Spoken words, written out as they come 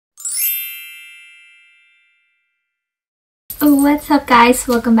What's up guys,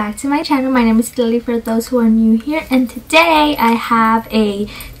 welcome back to my channel. My name is Zitlalitl for those who are new here, and today I have a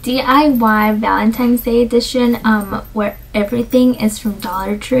DIY Valentine's Day edition where everything is from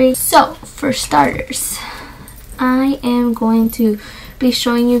Dollar Tree. So for starters, I am going to be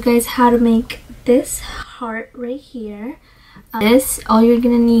showing you guys how to make this heart right here. All you're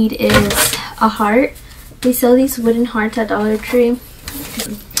gonna need is a heart. We sell these wooden hearts at Dollar Tree.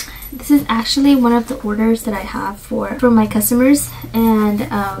 This is actually one of the orders that I have for my customers, and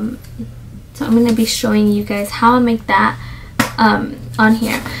so I'm going to be showing you guys how I make that on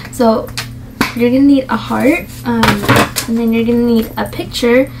here. So you're going to need a heart, and then you're going to need a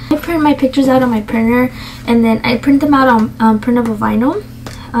picture. I print my pictures out on my printer, and then I print them out on printable vinyl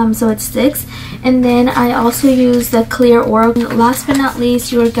so it sticks. And then I also use the clear oil. Last but not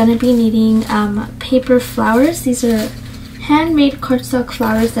least, you're going to be needing paper flowers. These are handmade cardstock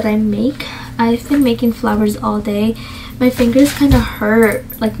flowers that I make. I've been making flowers all day. My fingers kind of hurt,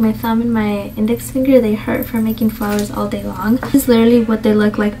 like my thumb and my index finger, they hurt from making flowers all day long. This is literally what they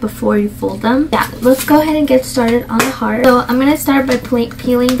look like before you fold them. Yeah, let's go ahead and get started on the heart. So I'm going to start by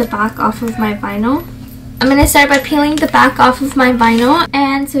peeling the back off of my vinyl.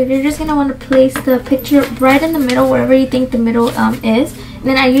 And so you're just going to want to place the picture right in the middle, wherever you think the middle is. And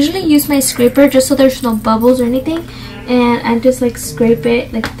then I usually use my scraper just so there's no bubbles or anything. And I just like scrape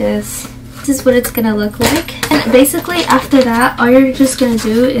it like this. This is what it's gonna look like. And basically after that, all you're just gonna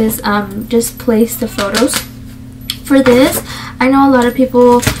do is just place the photos. For this, I know a lot of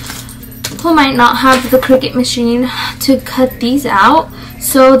people who might not have the Cricut machine to cut these out.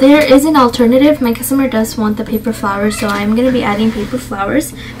 So there is an alternative. My customer does want the paper flowers, so I'm going to be adding paper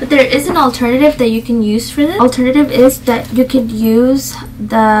flowers. But there is an alternative that you can use for this. Alternative is that you could use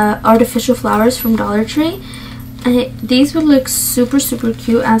the artificial flowers from Dollar Tree. These would look super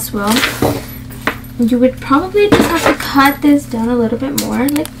cute as well. You would probably just have to cut this down a little bit more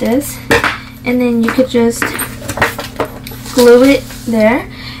like this, and then you could just glue it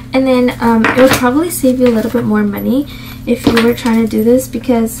there. And then it would probably save you a little bit more money if you were trying to do this,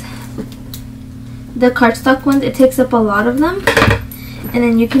 because the cardstock ones, it takes up a lot of them. And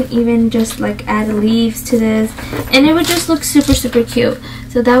then you can even just like add leaves to this, and it would just look super cute.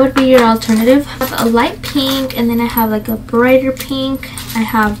 So that would be your alternative. I have a light pink, and then I have like a brighter pink. I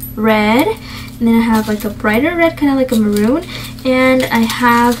have red, and then I have like a brighter red, kind of like a maroon, and I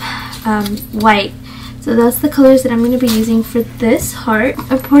have white. So that's the colors that I'm going to be using for this heart.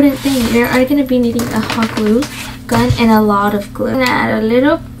 Important thing, you are going to be needing a hot glue gun and a lot of glue. I'm going to add a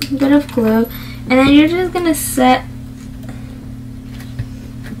little bit of glue, and then you're just going to set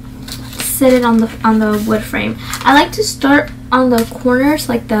it on the wood frame. I like to start on the corners,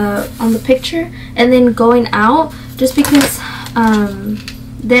 like on the picture, and then going out, just because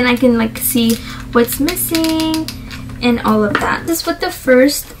then I can like see what's missing and all of that. This is what the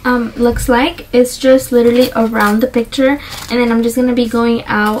first looks like. It's just literally around the picture, and then I'm just gonna be going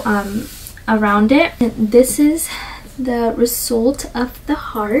out around it. And this is the result of the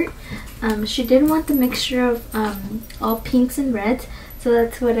heart. She did want the mixture of all pinks and reds, so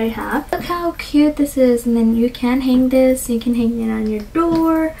that's what I have. Look how cute this is. And then you can hang this. You can hang it on your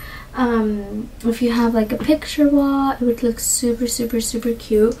door. If you have like a picture wall, it would look super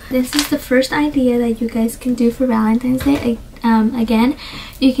cute. This is the first idea that you guys can do for Valentine's Day. Again,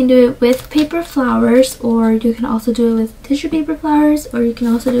 you can do it with paper flowers, or you can also do it with tissue paper flowers, or you can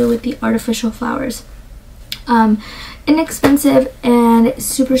also do it with the artificial flowers. Inexpensive and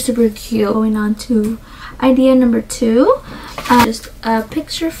super cute. Going on to idea number 2, just a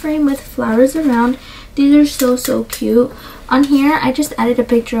picture frame with flowers around. These are so cute. On here I just added a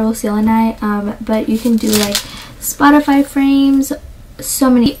picture of selenite, but you can do like Spotify frames,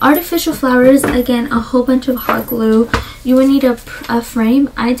 so many artificial flowers. Again, a whole bunch of hot glue. You would need a frame.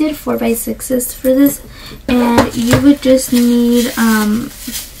 I did 4x6s for this, and you would just need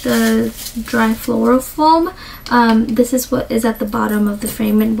the dry floral foam. This is what is at the bottom of the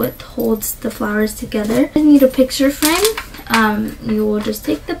frame and what holds the flowers together. You need a picture frame. You will just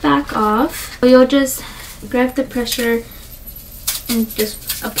take the back off. You'll just grab the pressure and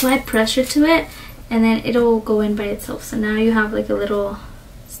just apply pressure to it, and then it'll go in by itself. So now you have like a little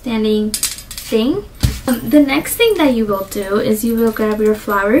standing thing. The next thing that you will do is you will grab your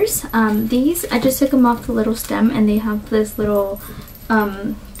flowers. These, I just took them off the little stem, and they have this little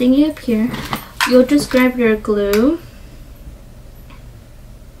thingy up here. You'll just grab your glue,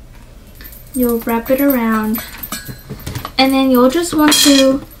 you'll wrap it around, and then you'll just want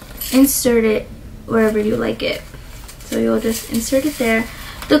to insert it wherever you like it. So you'll just insert it there.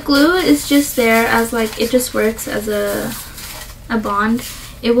 The glue is just there as like, it just works as a bond.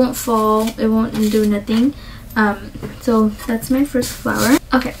 It won't fall, it won't do nothing. So that's my first flower.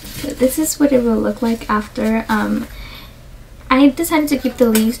 Okay, so this is what it will look like after. I decided to keep the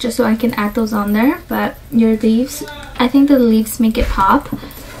leaves just so I can add those on there, but your leaves, I think the leaves make it pop.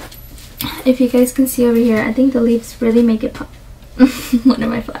 If you guys can see over here, I think the leaves really make it pop. One of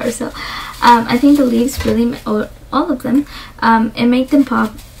my flowers. So I think the leaves really, or all of them, and make them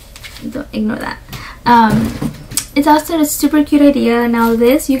pop. Don't ignore that. It's also a super cute idea. Now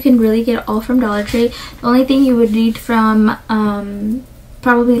this you can really get all from Dollar Tree. The only thing you would need from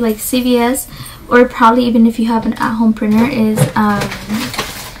probably like CVS, or probably even if you have an at-home printer, is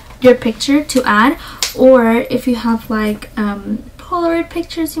your picture to add, or if you have like Polaroid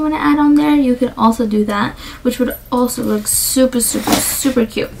pictures you want to add on there, you can also do that, which would also look super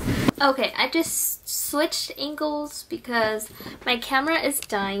cute. Okay, I just switched angles because my camera is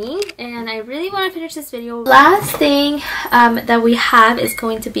dying and I really want to finish this video. Last thing that we have is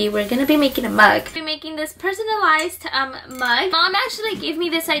going to be, we're going to be making a mug. We're making this personalized mug. Mom actually gave me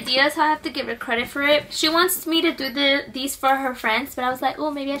this idea, so I have to give her credit for it. She wants me to do these for her friends, but I was like,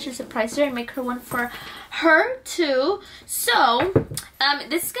 oh, maybe I should surprise her and make her one for her too. So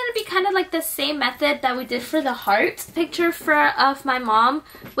this is gonna be kind of like the same method that we did for the heart picture of my mom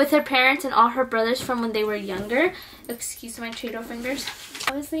with her parents and all her brothers from when they were younger. Excuse my Cheeto fingers.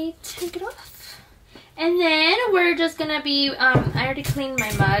 Obviously, take it off. And then we're just gonna be I already cleaned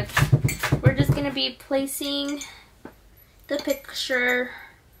my mug. We're just gonna be placing the picture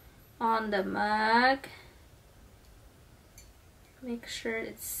on the mug. Make sure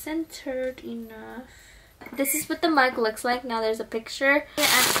it's centered enough. This is what the mug looks like. Now there's a picture. I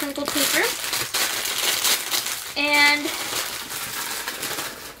add crinkled paper. And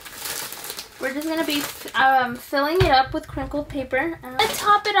we're just going to be filling it up with crinkled paper. And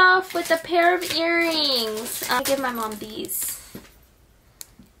top it off with a pair of earrings. I'll give my mom these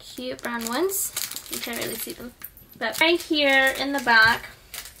cute brown ones. You can't really see them. But right here in the back.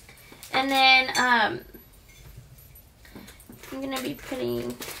 And then I'm going to be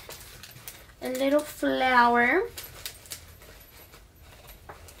putting a little flower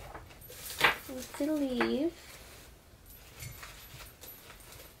with the leaf,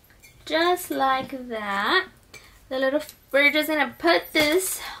 just like that. We're just gonna put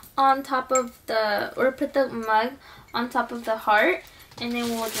this on top of put the mug on top of the heart, and then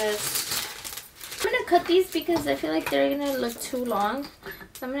we'll just, I'm gonna cut these because I feel like they're gonna look too long.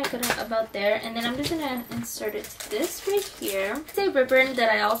 So I'm going to cut it about there, and then I'm just going to insert it to this right here. It's a ribbon that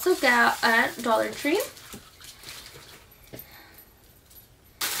I also got at Dollar Tree.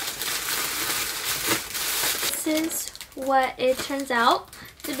 This is what it turns out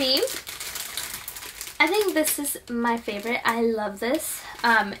to be. I think this is my favorite. I love this.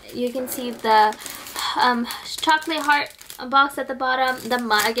 You can see the chocolate heart box at the bottom, the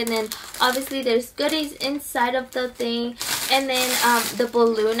mug, and then obviously there's goodies inside of the thing, and then the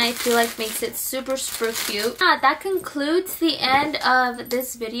balloon I feel like makes it super cute. That concludes the end of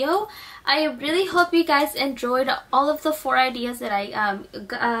this video. I really hope you guys enjoyed all of the 4 ideas that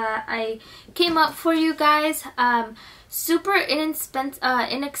I came up for you guys. Super inexpensive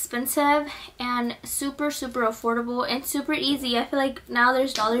and super affordable and super easy. I feel like now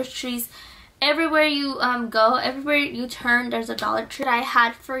there's Dollar Trees everywhere you go, everywhere you turn, there's a Dollar Tree that I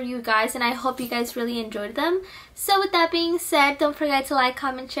had for you guys, and I hope you guys really enjoyed them. So with that being said, don't forget to like,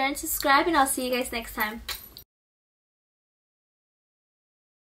 comment, share, and subscribe, and I'll see you guys next time.